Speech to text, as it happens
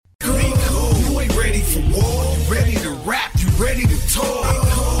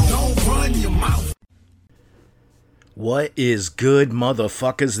What is good,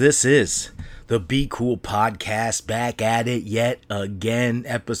 motherfuckers? This is the Be Cool podcast, back at it yet again.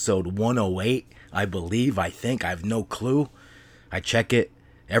 Episode 108, I believe. I think. I have no clue. I check it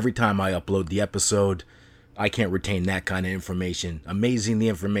every time I upload the episode. I can't retain that kind of information. Amazing, the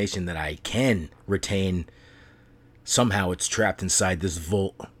information that I can retain. Somehow it's trapped inside this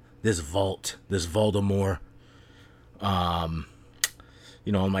vault, this Voldemort.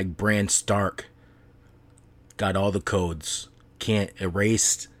 Like Bran Stark. Got all the codes. You can't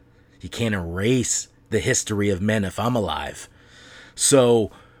erase the history of men if I'm alive. So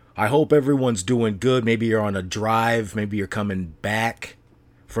I hope everyone's doing good. Maybe you're on a drive. Maybe you're coming back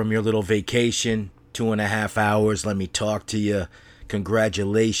from your little vacation. 2.5 hours. Let me talk to you.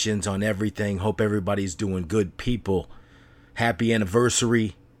 Congratulations on everything. Hope everybody's doing good, people. Happy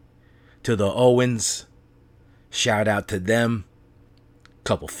anniversary to the Owens. Shout out to them.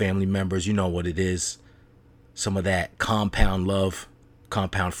 Couple family members. You know what it is. Some of that compound love,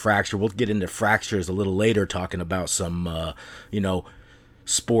 compound fracture. We'll get into fractures a little later, talking about some,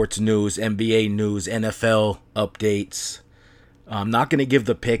 sports news, NBA news, NFL updates. I'm not going to give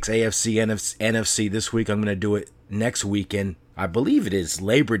the picks, AFC, NFC this week. I'm going to do it next weekend. I believe it is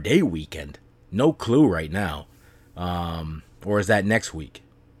Labor Day weekend. No clue right now. Or is that next week?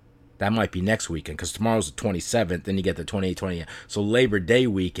 That might be next weekend, because tomorrow's the 27th, then you get the 28th, 20th. So Labor Day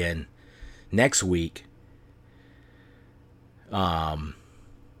weekend, next week.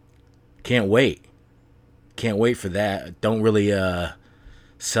 Can't wait for that. Don't really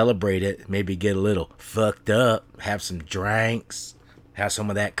celebrate it. Maybe get a little fucked up, have some drinks, have some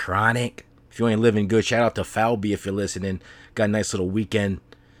of that chronic. If you ain't living good, shout out to Falby if you're listening. Got a nice little weekend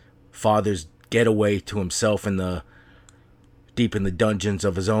father's getaway to himself deep in the dungeons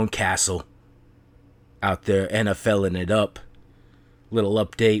of his own castle, out there NFLing it up. Little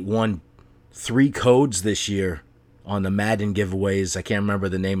update, won 3 codes this year on the Madden giveaways. I can't remember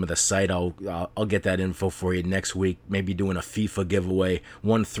the name of the site. I'll get that info for you next week. Maybe doing a FIFA giveaway.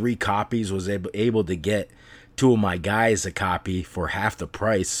 Won 3 copies. Was able to get 2 of my guys a copy for half the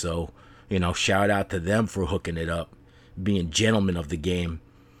price. So, shout out to them for hooking it up, being gentlemen of the game.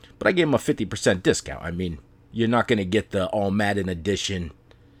 But I gave them a 50% discount. I mean, you're not going to get the All Madden edition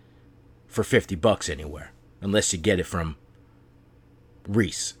for $50 anywhere, unless you get it from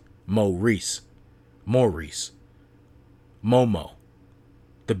Maurice, Momo,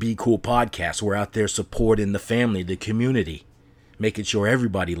 the Be Cool podcast. We're out there supporting the family, the community, making sure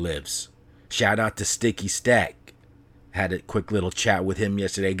everybody lives. Shout out to Sticky Stack. Had a quick little chat with him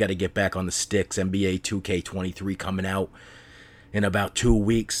yesterday. Got to get back on the sticks. NBA 2K23 coming out in about 2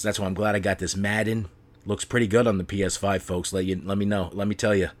 weeks. That's why I'm glad I got this Madden. Looks pretty good on the PS5, folks. Let me know. Let me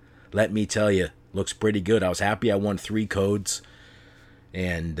tell you. Looks pretty good. I was happy I won 3 codes.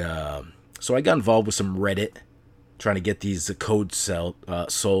 And so I got involved with some Reddit, trying to get these codes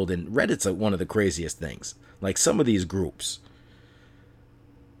sold. And Reddit's one of the craziest things. Like, some of these groups,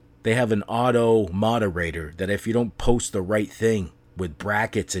 they have an auto moderator that if you don't post the right thing with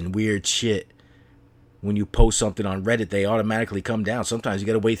brackets and weird shit, when you post something on Reddit, they automatically come down. Sometimes you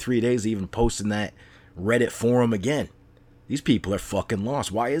got to wait 3 days to even post in that Reddit forum again. These people are fucking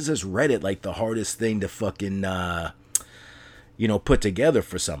lost. Why is this Reddit like the hardest thing to fucking, put together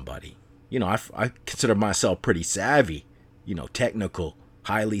for somebody? I consider myself pretty savvy, technical,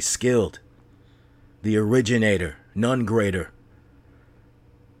 highly skilled, the originator, none greater.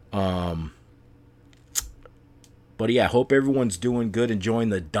 But yeah, I hope everyone's doing good, enjoying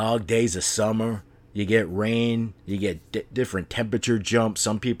the dog days of summer. You get rain, you get different temperature jumps.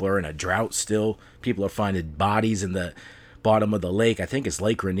 Some people are in a drought still. People are finding bodies in the bottom of the lake. I think it's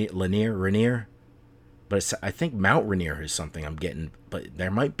Lake Rainier. But I think Mount Rainier is something I'm getting. But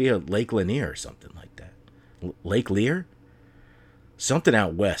there might be a Lake Lanier or something like that. Lake Lear? Something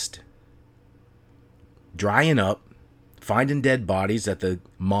out west. Drying up. Finding dead bodies that the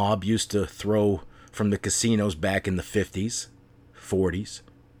mob used to throw from the casinos back in the 50s, 40s,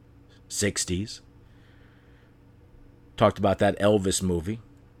 60s. Talked about that Elvis movie.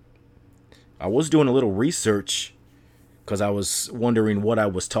 I was doing a little research because I was wondering what I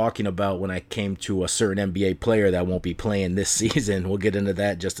was talking about when I came to a certain NBA player that won't be playing this season. We'll get into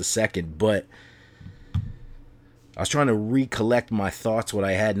that in just a second. But I was trying to recollect my thoughts, what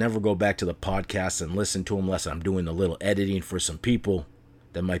I had. Never go back to the podcast and listen to them unless I'm doing a little editing for some people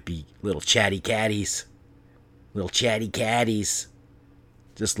that might be little chatty catties.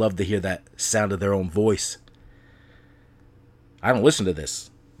 Just love to hear that sound of their own voice. I don't listen to this,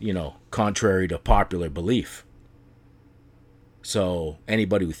 contrary to popular belief. So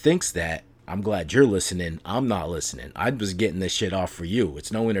anybody who thinks that, I'm glad you're listening. I'm not listening. I'm just getting this shit off for you.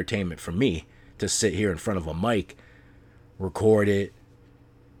 It's no entertainment for me to sit here in front of a mic record it,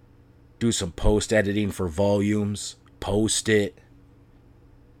 do some post editing for volumes, post it.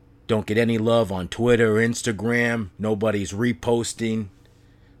 Don't get any love on Twitter or Instagram. Nobody's reposting.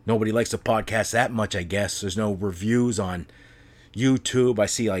 Nobody likes the podcast that much, I guess. There's no reviews on YouTube. I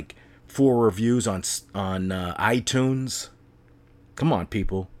see like 4 reviews on iTunes. Come on,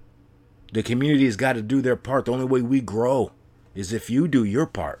 people. The community has got to do their part. The only way we grow is if you do your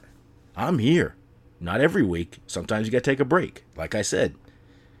part. I'm here. Not every week. Sometimes you got to take a break. Like I said,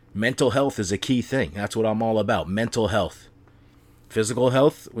 mental health is a key thing. That's what I'm all about. Mental health. Physical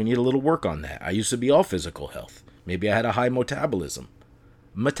health, we need a little work on that. I used to be all physical health. Maybe I had a high metabolism.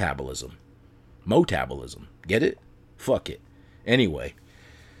 Get it? Fuck it. Anyway,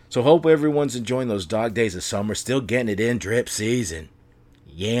 so hope everyone's enjoying those dog days of summer. Still getting it in, drip season.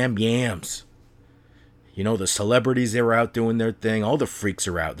 Yams. You know, the celebrities, they were out doing their thing. All the freaks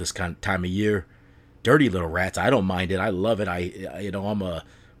are out this kind of time of year. Dirty little rats. I don't mind it. I love it. I'm a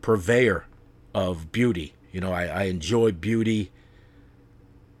purveyor of beauty. I enjoy beauty.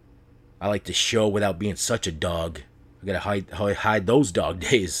 I like to show without being such a dog. I gotta hide those dog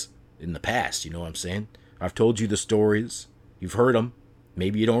days in the past. You know what I'm saying? I've told you the stories. You've heard them.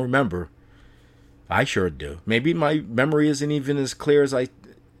 Maybe you don't remember. I sure do. Maybe my memory isn't even as clear as I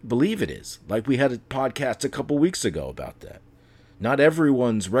believe it is. Like we had a podcast a couple weeks ago about that. Not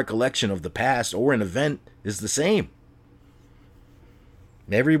everyone's recollection of the past or an event is the same.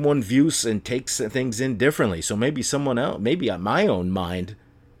 Everyone views and takes things in differently. So maybe someone else, maybe on my own mind,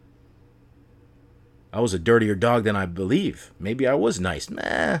 I was a dirtier dog than I believe. Maybe I was nice.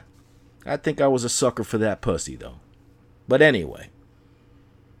 I think I was a sucker for that pussy, though. But anyway,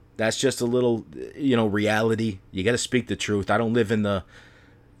 that's just a little, reality. You got to speak the truth. I don't live in I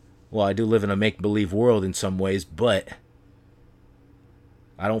do live in a make-believe world in some ways, but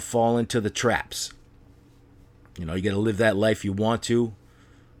I don't fall into the traps. You got to live that life you want to.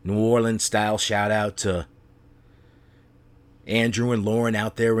 New Orleans style. Shout out to Andrew and Lauren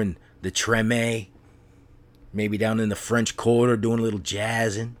out there in the Treme. Maybe down in the French Quarter doing a little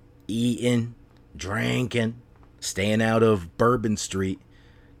jazzing, eating, drinking, staying out of Bourbon Street.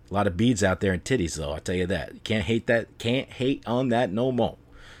 A lot of beads out there and titties, though, I'll tell you that. You can't hate that. Can't hate on that no more.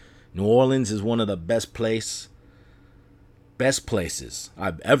 New Orleans is one of the best places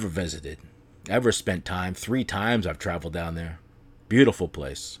I've ever visited, ever spent time. 3 times I've traveled down there. Beautiful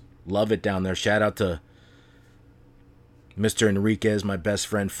place. Love it down there. Shout out to Mr. Enriquez, my best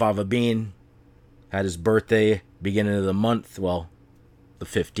friend, Fava Bean. Had his birthday beginning of the month, the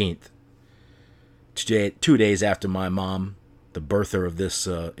 15th. 2 days after my mom, the birther of this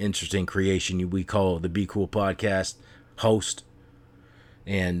interesting creation we call the Be Cool Podcast host.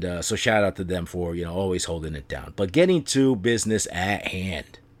 And so shout out to them for, always holding it down. But getting to business at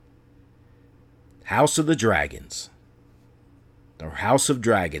hand. House of the Dragons. Or House of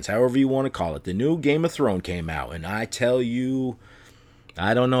Dragons, however you want to call it. The new Game of Thrones came out. And I tell you,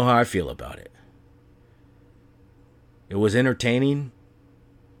 I don't know how I feel about it. It was entertaining.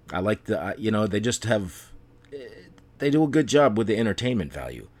 I like they do a good job with the entertainment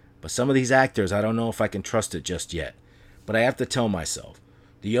value. But some of these actors, I don't know if I can trust it just yet. But I have to tell myself,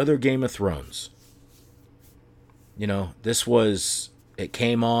 the other Game of Thrones, it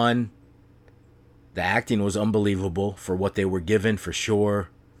came on. The acting was unbelievable for what they were given, for sure.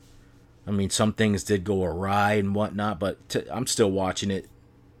 I mean, some things did go awry and whatnot, but I'm still watching it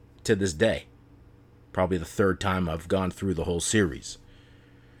to this day. Probably the 3rd time I've gone through the whole series.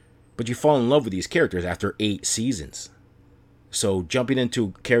 But you fall in love with these characters after 8 seasons. So jumping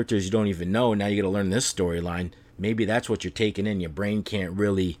into characters you don't even know, now you got to learn this storyline. Maybe that's what you're taking in. Your brain can't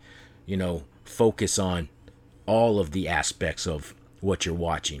really, focus on all of the aspects of what you're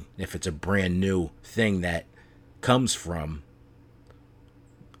watching. If it's a brand new thing that comes from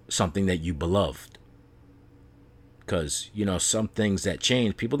something that you beloved. Because, some things that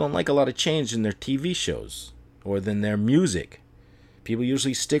change, people don't like a lot of change in their TV shows or in their music. People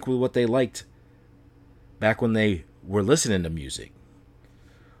usually stick with what they liked back when they were listening to music.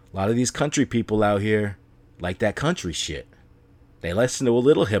 A lot of these country people out here like that country shit. They listen to a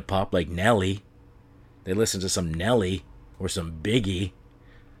little hip-hop like Nelly. They listen to some Nelly or some Biggie.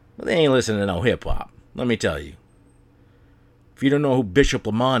 But they ain't listening to no hip-hop. Let me tell you. If you don't know who Bishop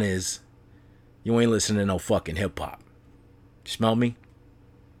Lamont is, you ain't listening to no fucking hip-hop. Smell me?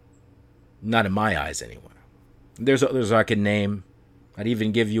 Not in my eyes, anyway. There's others I can name. I'd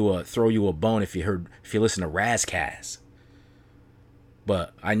even throw you a bone if you listen to Razzcazz.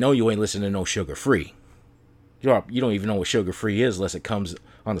 But I know you ain't listening to no Sugar Free. You don't even know what Sugar Free is unless it comes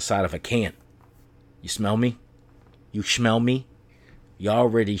on the side of a can. You smell me? You smell me? You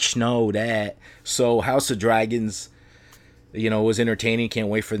already know that. So House of Dragons, It was entertaining. Can't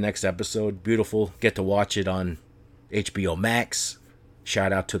wait for the next episode. Beautiful. Get to watch it on HBO Max.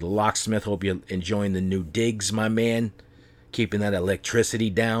 Shout out to the locksmith. Hope you're enjoying the new digs, my man. Keeping that electricity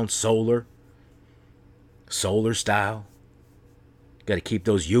down. Solar style. Got to keep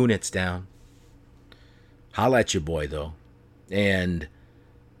those units down. Holla at your boy, though. And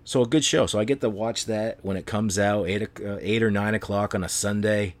so a good show. So I get to watch that when it comes out, 8 or 9 o'clock on a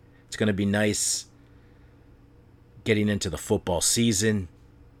Sunday. It's going to be nice getting into the football season.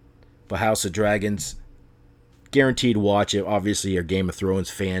 But House of Dragons, guaranteed to watch it. Obviously, you're a Game of Thrones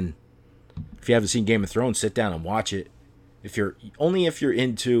fan. If you haven't seen Game of Thrones, sit down and watch it. If you're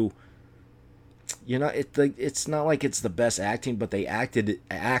into, it's not like it's the best acting, but they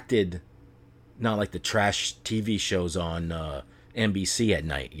acted not like the trash TV shows on NBC at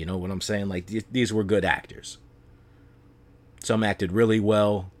night. You know what I'm saying? Like, these were good actors. Some acted really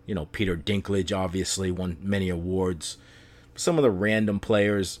well. Peter Dinklage obviously won many awards. Some of the random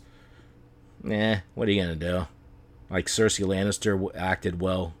players, what are you going to do? Like Cersei Lannister acted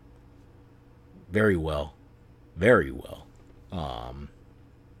well. Very well. Very well.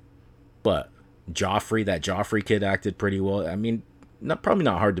 But that Joffrey kid acted pretty well. I mean, probably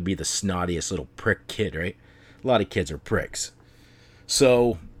not hard to be the snottiest little prick kid, right? A lot of kids are pricks.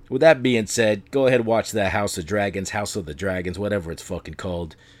 So, with that being said, go ahead and watch that House of the Dragons, whatever it's fucking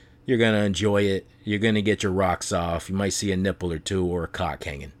called. You're going to enjoy it. You're going to get your rocks off. You might see a nipple or two or a cock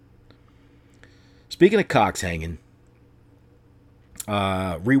hanging. Speaking of cocks hanging,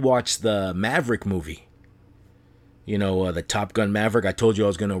 rewatch the Maverick movie. The Top Gun Maverick. I told you I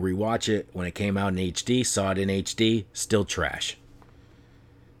was going to rewatch it when it came out in HD. Saw it in HD. Still trash.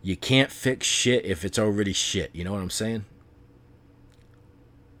 You can't fix shit if it's already shit. You know what I'm saying?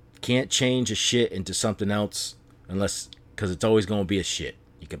 Can't change a shit into something else because it's always going to be a shit.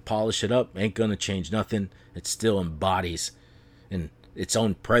 You can polish it up, ain't going to change nothing. It still embodies in its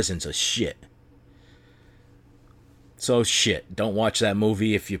own presence a shit. So shit, don't watch that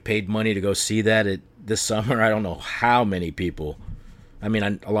movie. If you paid money to go see that this summer, I don't know how many people. I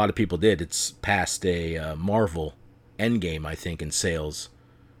mean, a lot of people did. It's past a Marvel Endgame, I think, in sales.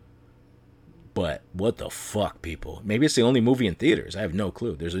 But what the fuck, people? Maybe it's the only movie in theaters. I have no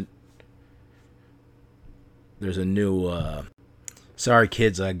clue. There's a new... Sorry,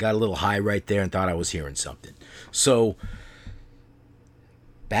 kids. I got a little high right there and thought I was hearing something. So,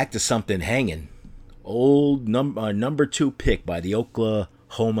 back to something hanging. Old number 2 pick by the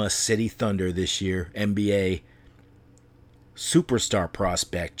Oklahoma City Thunder this year. NBA superstar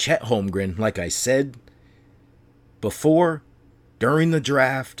prospect Chet Holmgren. Like I said before, during the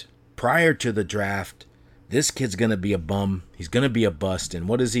draft, prior to the draft, this kid's going to be a bum. He's going to be a bust. And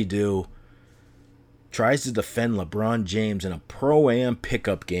what does he do? Tries to defend LeBron James in a Pro-Am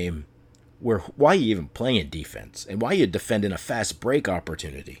pickup game where why are you even playing defense? And why are you defending a fast break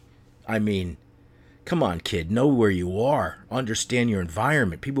opportunity? I mean, come on, kid. Know where you are. Understand your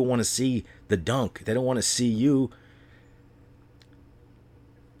environment. People want to see the dunk. They don't want to see you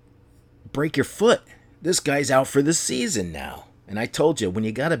break your foot. This guy's out for the season now. And I told you, when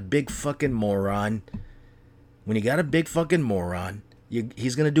you got a big fucking moron,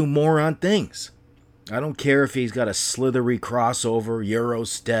 he's going to do moron things. I don't care if he's got a slithery crossover, Euro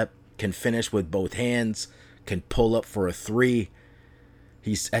step, can finish with both hands, can pull up for a 3.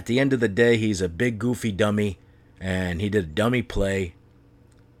 He's at the end of the day, he's a big goofy dummy, and he did a dummy play.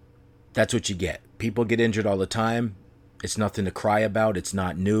 That's what you get. People get injured all the time. It's nothing to cry about. It's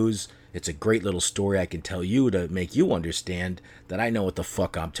not news. It's a great little story I can tell you to make you understand that I know what the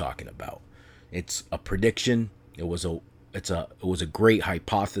fuck I'm talking about. It's a prediction. It was a great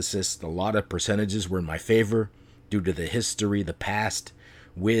hypothesis. A lot of percentages were in my favor due to the history, the past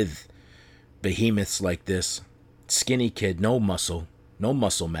with behemoths like this. Skinny kid, no muscle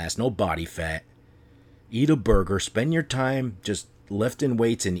mass, no body fat. Eat a burger, spend your time just lifting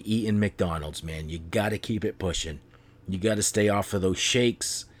weights and eating McDonald's, man. You gotta keep it pushing. You gotta stay off of those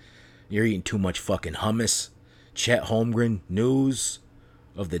shakes. You're eating too much fucking hummus. Chet Holmgren, news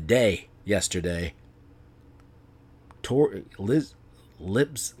of the day yesterday. Lisp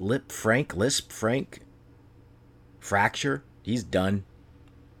Frank fracture. He's done.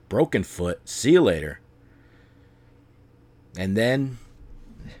 Broken foot. See you later. And then,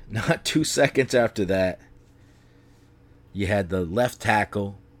 not 2 seconds after that, you had the left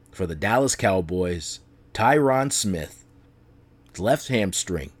tackle for the Dallas Cowboys, Tyron Smith. Left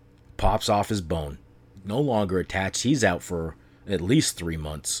hamstring pops off his bone. No longer attached. He's out for at least 3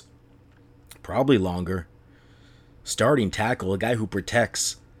 months. Probably longer. Starting tackle, a guy who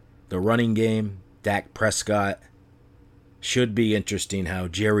protects the running game, Dak Prescott. Should be interesting how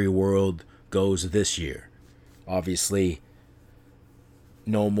Jerry World goes this year. Obviously,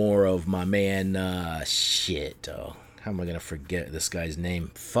 No more of my man, how am I going to forget this guy's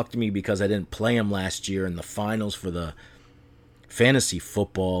name? Fucked me because I didn't play him last year in the finals for the fantasy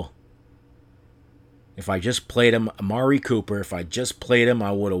football. If I just played him, Amari Cooper, if I just played him,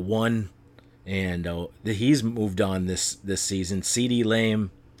 I would have won. And he's moved on this season. CeeDee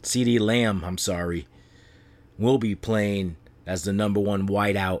Lamb, will be playing as the number one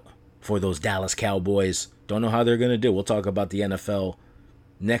wideout for those Dallas Cowboys. Don't know how they're going to do. We'll talk about the NFL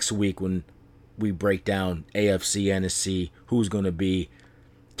next week when we break down AFC, NFC, who's going to be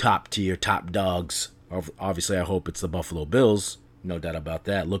top tier, top dogs. Obviously, I hope it's the Buffalo Bills. No doubt about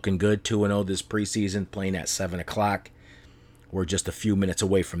that. Looking good, 2-0 this preseason, playing at 7 o'clock. We're just a few minutes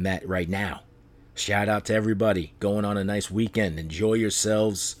away from that right now. Shout out to everybody going on a nice weekend. Enjoy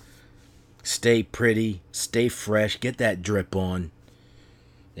yourselves. Stay pretty. Stay fresh. Get that drip on.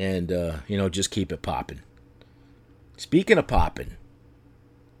 And, just keep it popping. Speaking of popping,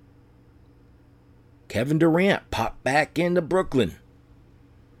 Kevin Durant popped back into Brooklyn.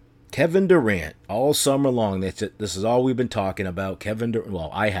 Kevin Durant, all summer long, this is all we've been talking about. Kevin Durant, well,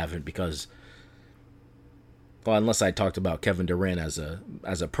 I haven't because, unless I talked about Kevin Durant as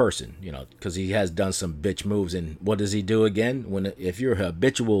a person, because he has done some bitch moves. And what does he do again? If you're a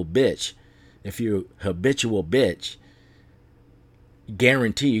habitual bitch,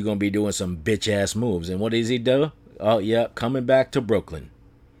 guarantee you're going to be doing some bitch-ass moves. And what does he do? Oh, yeah, coming back to Brooklyn.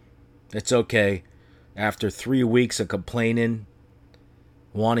 It's okay. After 3 weeks of complaining,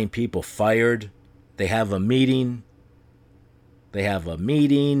 wanting people fired, they have a meeting. They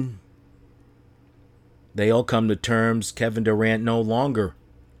all come to terms. Kevin Durant no longer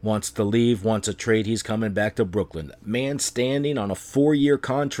wants to leave, wants a trade. He's coming back to Brooklyn. Man standing on a 4-year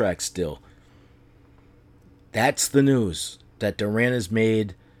contract still. That's the news, that Durant has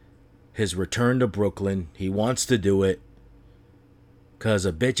made his return to Brooklyn. He wants to do it because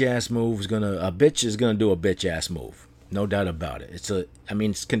a bitch is gonna do a bitch ass move. No doubt about it.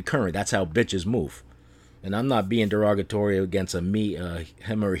 It's concurrent. That's how bitches move. And I'm not being derogatory against him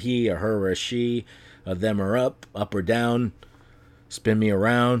or he, or her or she, them or up or down, spin me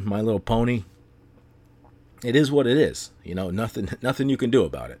around, My Little Pony. It is what it is. Nothing you can do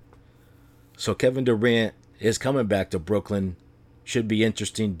about it. So Kevin Durant is coming back to Brooklyn. Should be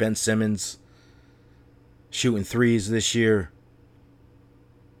interesting. Ben Simmons shooting threes this year.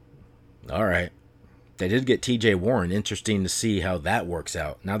 All right. They did get TJ Warren. Interesting to see how that works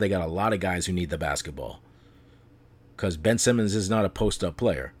out. Now they got a lot of guys who need the basketball. Because Ben Simmons is not a post-up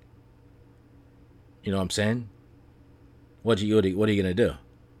player. You know what I'm saying? What are you going to do?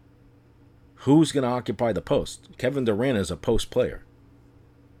 Who's going to occupy the post? Kevin Durant is a post player.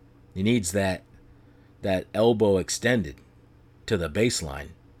 He needs that elbow extended to the baseline.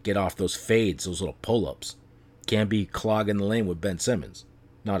 Get off those fades, those little pull-ups. Can't be clogging the lane with Ben Simmons.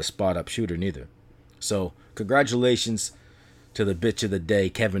 Not a spot-up shooter neither. So, congratulations to the bitch of the day,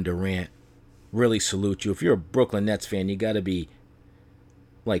 Kevin Durant. Really salute you. If you're a Brooklyn Nets fan, you got to be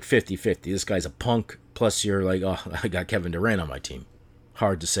like 50-50. This guy's a punk. Plus, you're like, oh, I got Kevin Durant on my team.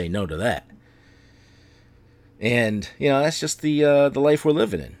 Hard to say no to that. And, that's just the life we're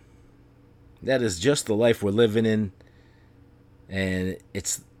living in. That is just the life we're living in. And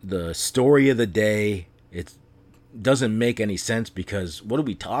it's the story of the day. It doesn't make any sense because what are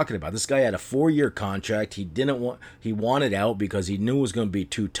we talking about? This guy had a 4-year contract. He wanted out because he knew it was going to be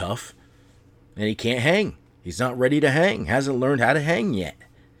too tough. And he can't hang. He's not ready to hang. Hasn't learned how to hang yet.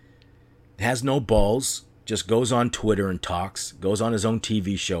 Has no balls. Just goes on Twitter and talks. Goes on his own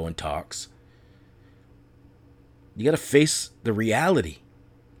TV show and talks. You got to face the reality.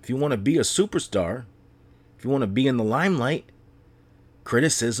 If you want to be a superstar, if you want to be in the limelight,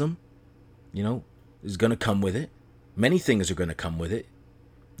 criticism, is going to come with it. Many things are going to come with it.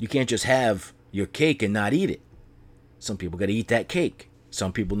 You can't just have your cake and not eat it. Some people got to eat that cake.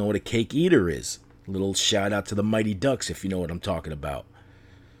 Some people know what a cake eater is. A little shout out to the Mighty Ducks if you know what I'm talking about.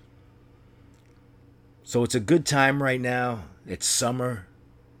 So it's a good time right now. It's summer.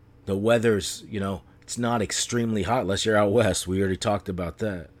 The weather's, it's not extremely hot unless you're out west. We already talked about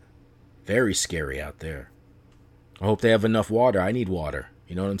that. Very scary out there. I hope they have enough water. I need water.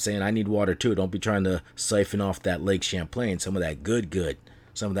 You know what I'm saying? I need water too. Don't be trying to siphon off that Lake Champlain. Some of that good.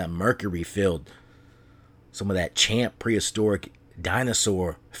 Some of that mercury filled. Some of that champ prehistoric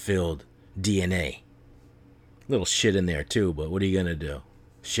dinosaur filled DNA. Little shit in there too, but what are you going to do?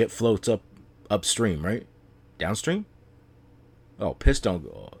 Shit floats upstream, right? Downstream? Oh, piss don't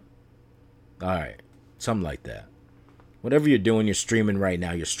go. Alright. Something like that. Whatever you're doing, you're streaming right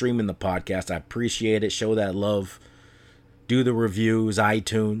now. You're streaming the podcast. I appreciate it. Show that love. Do the reviews,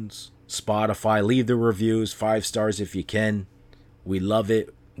 iTunes, Spotify. Leave the reviews, 5 stars if you can. We love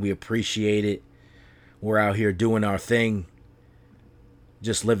it. We appreciate it. We're out here doing our thing,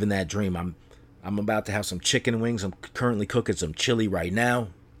 just living that dream. I'm about to have some chicken wings. I'm currently cooking some chili right now.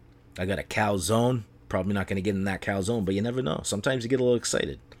 I got a calzone. Probably not going to get in that calzone, but you never know. Sometimes you get a little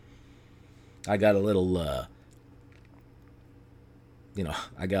excited. I got a little, I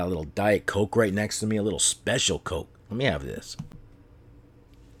got a little Diet Coke right next to me, a little special Coke. Let me have this.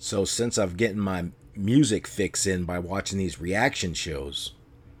 So since I've gotten my music fix in by watching these reaction shows,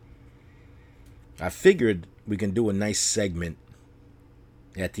 I figured we can do a nice segment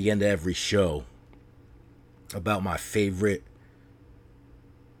at the end of every show about my favorite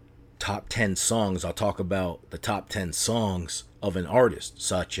top 10 songs. I'll talk about the top 10 songs of an artist,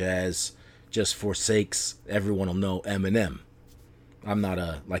 such as, just for sakes, everyone will know Eminem.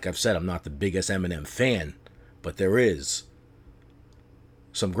 Like I've said, I'm not the biggest Eminem fan, but there is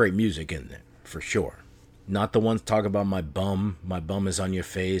some great music in there, for sure. Not the ones talk about my bum is on your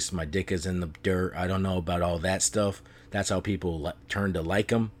face, my dick is in the dirt. I don't know about all that stuff. That's how people turn to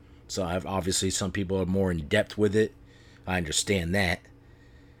like him. So obviously some people are more in depth with it. I understand that.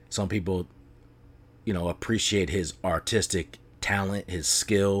 Some people, appreciate his artistic talent, his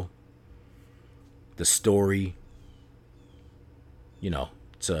skill, the story.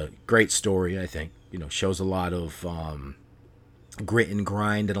 It's a great story, I think. Shows a lot of grit and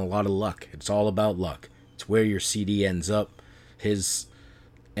grind and a lot of luck. It's all about luck. It's where your CD ends up. His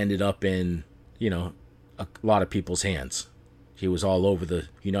ended up in, a lot of people's hands. He was all over the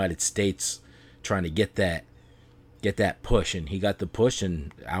United States trying to get that push, and he got the push,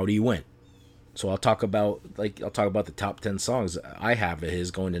 and out he went. So I'll talk about the top 10 songs I have of his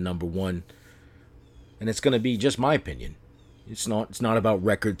going to number 1, and it's going to be just my opinion. It's not about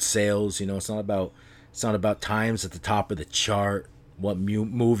record sales, it's not about times at the top of the chart, what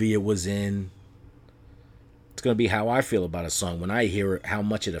movie it was in. It's going to be how I feel about a song when I hear it, how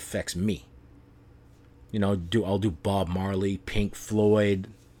much it affects me. I'll do Bob Marley, Pink Floyd,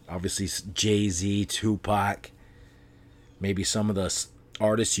 obviously Jay-Z, Tupac, maybe some of the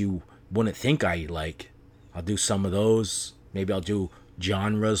artists you wouldn't think I like. I'll do some of those. Maybe I'll do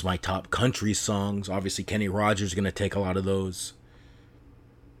genres, my top country songs. Obviously Kenny Rogers is going to take a lot of those.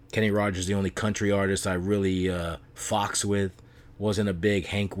 Kenny Rogers is the only country artist I really fox with. Wasn't a big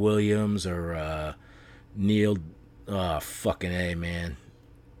Hank Williams or Neil. Fucking A, man.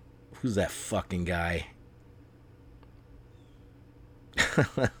 Who's that fucking guy?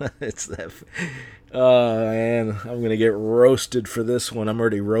 It's that. Oh, man. I'm going to get roasted for this one. I'm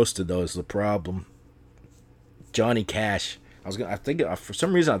already roasted, though, is the problem. Johnny Cash. For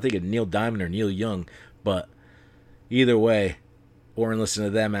some reason, I think of Neil Diamond or Neil Young, but either way, or listen to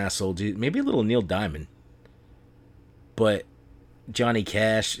them assholes. Maybe a little Neil Diamond, but Johnny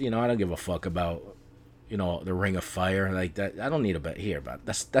Cash. I don't give a fuck about the Ring of Fire like that. I don't need to hear about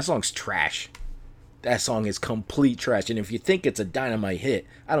it. That song's trash. That song is complete trash. And if you think it's a dynamite hit,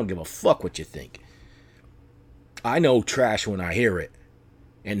 I don't give a fuck what you think. I know trash when I hear it.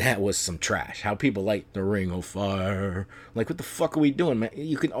 And that was some trash. How people like the Ring of Fire. Like, what the fuck are we doing, man?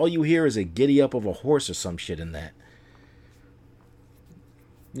 All you hear is a giddy up of a horse or some shit in that.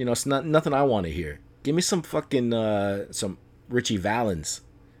 It's not nothing I want to hear. Give me some fucking some Richie Valens.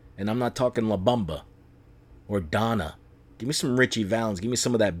 And I'm not talking La Bamba or Donna. Give me some Richie Valens. Give me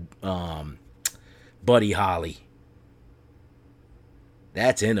some of that Buddy Holly.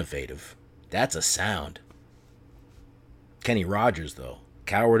 That's innovative. That's a sound. Kenny Rogers, though.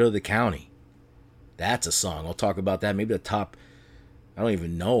 Coward of the County. That's a song. I'll talk about that. Maybe the top. I don't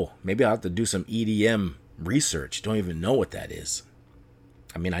even know. Maybe I'll have to do some EDM research. Don't even know what that is.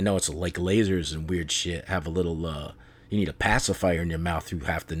 I mean, I know it's like lasers and weird shit. Have a little, you need a pacifier in your mouth through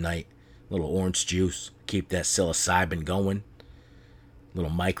half the night. A little orange juice. Keep that psilocybin going. A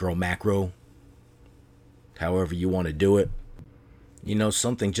little micro, macro. However you want to do it.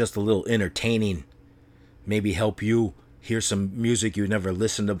 Something just a little entertaining. Maybe help you hear some music you never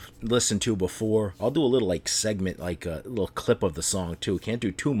listened to before. I'll do a little segment, a little clip of the song too. Can't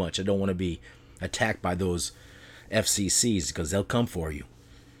do too much. I don't want to be attacked by those FCCs because they'll come for you.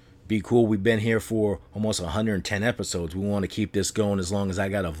 Be cool. We've been here for almost 110 episodes. We want to keep this going as long as I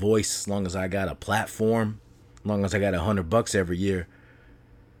got a voice, as long as I got a platform, as long as I got $100 every year.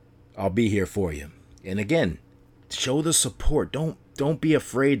 I'll be here for you. And again, show the support. Don't be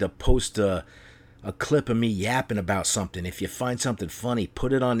afraid to post a clip of me yapping about something. If you find something funny,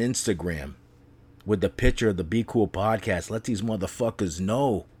 put it on Instagram with the picture of the Be Cool podcast. Let these motherfuckers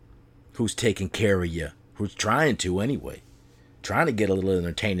know who's taking care of you, who's trying to anyway. Trying to get a little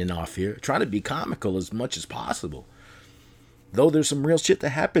entertaining off here. Trying to be comical as much as possible. Though there's some real shit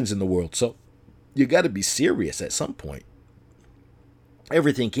that happens in the world, so you got to be serious at some point.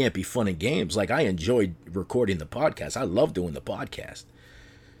 everything can't be fun and games. Like, I enjoyed recording the podcast. I love doing the podcast.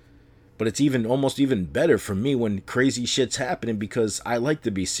 But it's almost even better for me when crazy shit's happening, because I like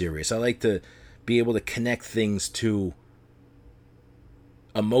to be serious. I like to be able to connect things to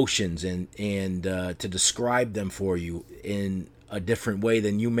emotions and to describe them for you in a different way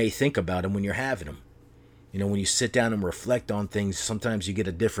than you may think about them when you're having them. You know, when you sit down and reflect on things, sometimes you get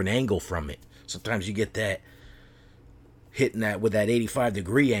a different angle from it. Sometimes you get that hitting that with that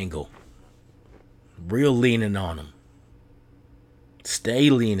 85-degree angle. Real leaning on them. Stay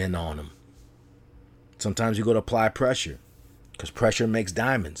leaning on them. Sometimes you got to apply pressure, because pressure makes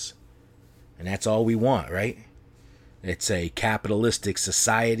diamonds. And that's all we want, right? It's a capitalistic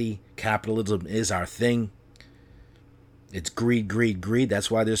society. Capitalism is our thing. It's greed, greed, greed.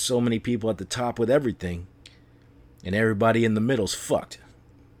 That's why there's so many people at the top with everything, and everybody in the middle's fucked.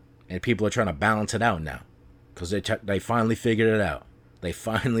 And people are trying to balance it out now, because they finally figured it out. They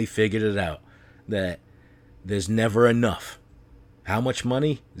finally figured it out that there's never enough. How much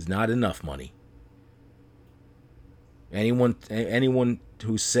money is not enough money. Anyone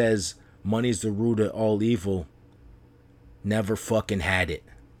who says money's the root of all evil never fucking had it.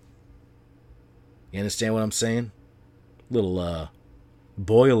 You understand what I'm saying? Little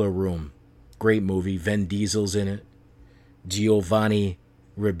Boiler Room. Great movie. Vin Diesel's in it. Giovanni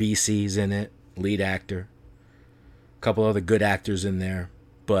Ribisi's in it. Lead actor. A couple other good actors in there.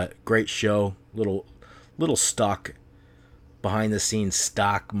 But great show. Little stock, behind the scenes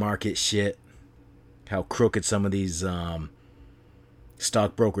stock market shit. How crooked some of these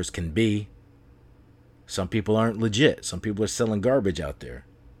stockbrokers can be. Some people aren't legit. Some people are selling garbage out there.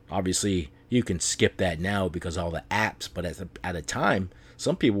 Obviously, you can skip that now because of all the apps, but at a time,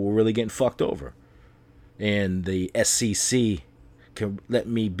 some people were really getting fucked over. And the SEC can let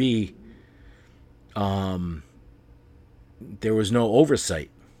me be. There was no oversight.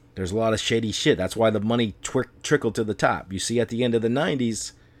 There's a lot of shady shit. That's why the money trickled to the top. You see, at the end of the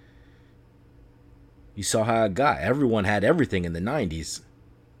 90s, you saw how it got. Everyone had everything in the 90s.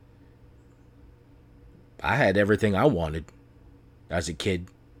 I had everything I wanted as a kid,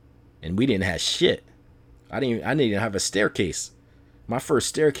 and we didn't have shit. I didn't even have a staircase. My first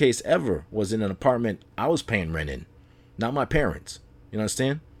staircase ever was in an apartment I was paying rent in, not my parents. You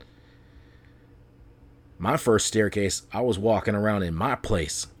understand? My first staircase, I was walking around in my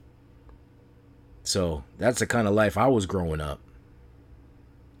place. So that's the kind of life I was growing up.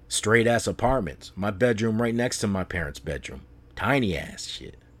 Straight ass apartments. My bedroom right next to my parents' bedroom. Tiny ass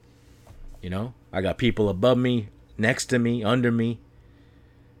shit. You know? I got people above me, next to me, under me.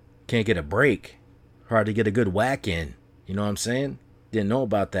 Can't get a break. Hard to get a good whack in. You know what I'm saying? Didn't know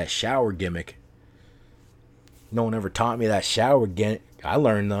about that shower gimmick. No one ever taught me that shower gimmick. I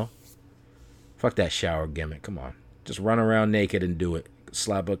learned though. Fuck that shower gimmick. Come on. Just run around naked and do it.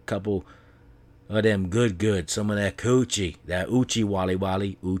 Slap a couple of them good. Some of that coochie. That oochie wally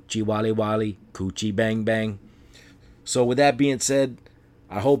wally. Oochie wally wally. Coochie bang bang. So with that being said,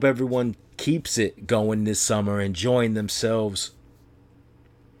 I hope everyone keeps it going this summer, enjoying themselves.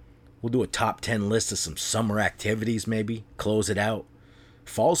 We'll do a top 10 list of some summer activities maybe. Close it out.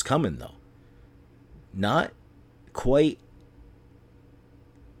 Fall's coming though. Not quite.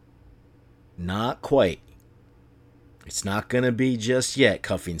 It's not going to be just yet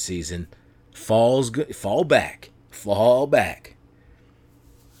cuffing season. Fall back.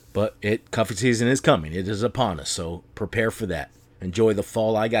 But cuffing season is coming. It is upon us, so prepare for that. Enjoy the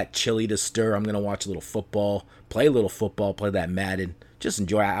fall. I got chili to stir. I'm going to watch a little football, play that Madden.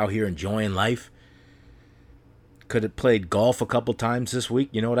 Just out here enjoying life. Could have played golf a couple times this week.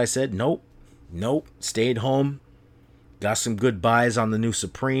 You know what I said? Nope. Stayed home. Got some good buys on the new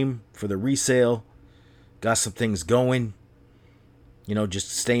Supreme for the resale. Got some things going. You know,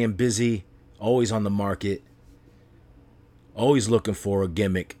 just staying busy. Always on the market. Always looking for a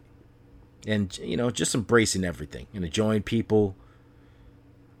gimmick. And, you know, just embracing everything. And enjoying people.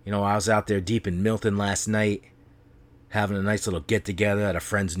 You know, I was out there deep in Milton last night. Having a nice little get-together at a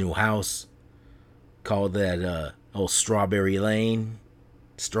friend's new house. Called that old Strawberry Lane.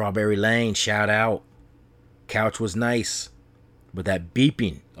 Strawberry Lane, shout out. Couch was nice. But that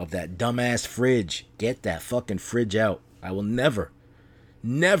beeping of that dumbass fridge. Get that fucking fridge out. I will never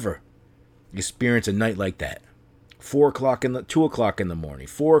experience a night like that. 2 o'clock in the morning.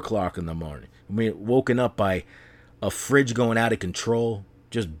 4 o'clock in the morning. I mean, woken up by a fridge going out of control.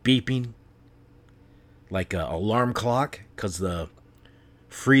 Just beeping. Like an alarm clock. Because the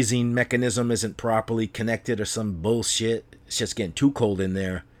freezing mechanism isn't properly connected or some bullshit. It's just getting too cold in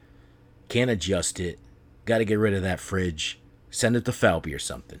there. Can't adjust it. Got to get rid of that fridge. Send it to Falby or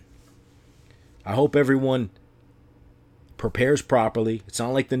something. I hope everyone prepares properly. It's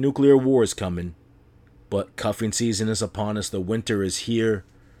not like the nuclear war is coming, but cuffing season is upon us. The winter is here.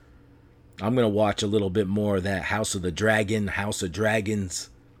 I'm going to watch a little bit more of that House of Dragons.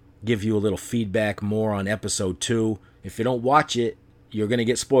 Give you a little feedback more on episode 2. If you don't watch it, you're going to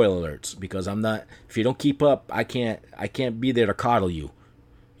get spoiler alerts because if you don't keep up, I can't be there to coddle you.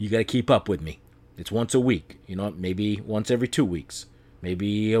 You got to keep up with me. It's once a week, maybe once every 2 weeks,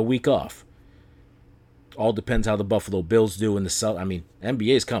 maybe a week off. All depends how the Buffalo Bills do in the South.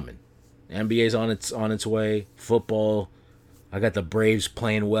 NBA's coming. NBA's on its way. Football. I got the Braves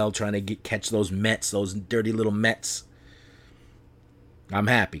playing well, trying to catch those Mets, those dirty little Mets. I'm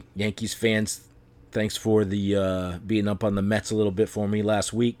happy. Yankees fans, thanks for the being up on the Mets a little bit for me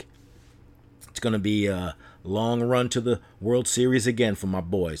last week. It's going to be a long run to the World Series again for my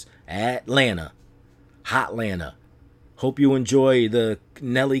boys. Atlanta. Hotlanta. Hope you enjoy the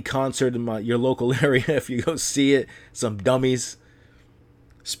Nelly concert in your local area if you go see it. Some dummies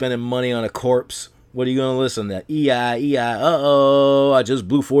spending money on a corpse. What are you going to listen to? EI, uh-oh, I just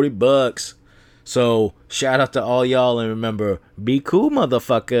blew $40. So, shout out to all y'all, and remember, be cool,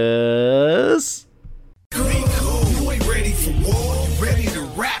 motherfuckers.